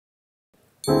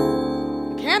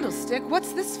A candlestick?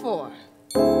 What's this for?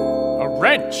 A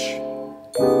wrench.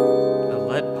 A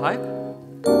lead pipe?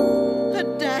 A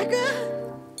dagger?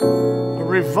 A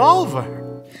revolver.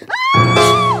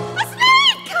 Ah! A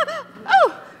snake!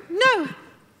 Oh, no.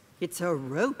 It's a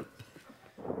rope.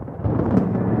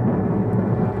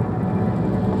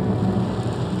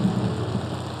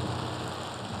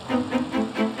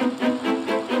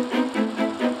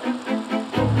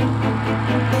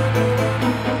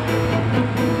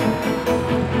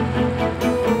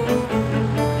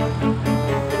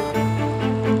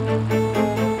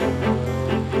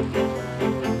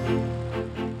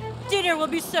 Dinner will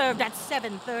be served at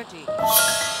 7:30.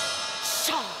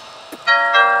 Sharp.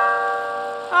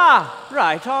 Ah,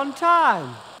 right on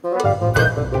time. Are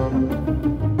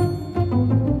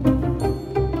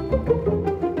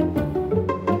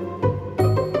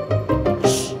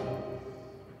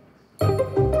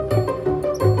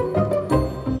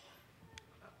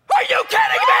you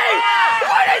kidding me?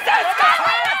 What is this?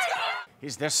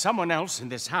 Is there someone else in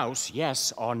this house,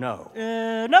 yes or no?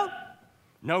 No.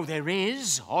 No, there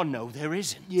is, or no, there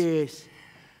isn't. Yes.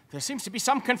 There seems to be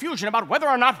some confusion about whether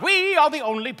or not we are the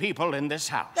only people in this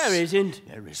house. There isn't.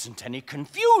 There isn't any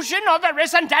confusion, or there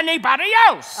isn't anybody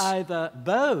else. Either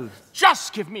both.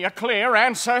 Just give me a clear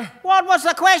answer. What was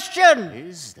the question?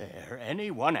 Is there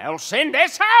anyone else in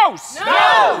this house?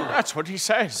 No! That's what he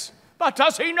says. But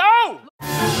does he know?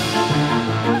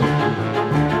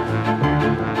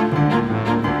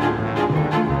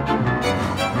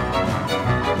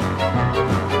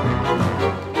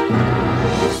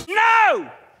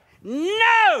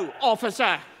 No,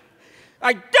 officer!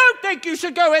 I don't think you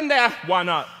should go in there. Why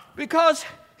not? Because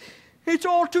it's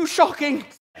all too shocking.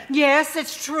 Yes,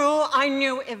 it's true. I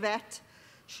knew Yvette.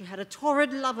 She had a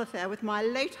torrid love affair with my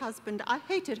late husband. I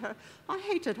hated her. I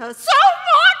hated her so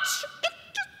much! It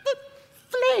just the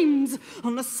flames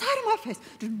on the side of my face,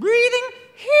 just breathing,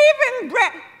 heaving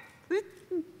breath.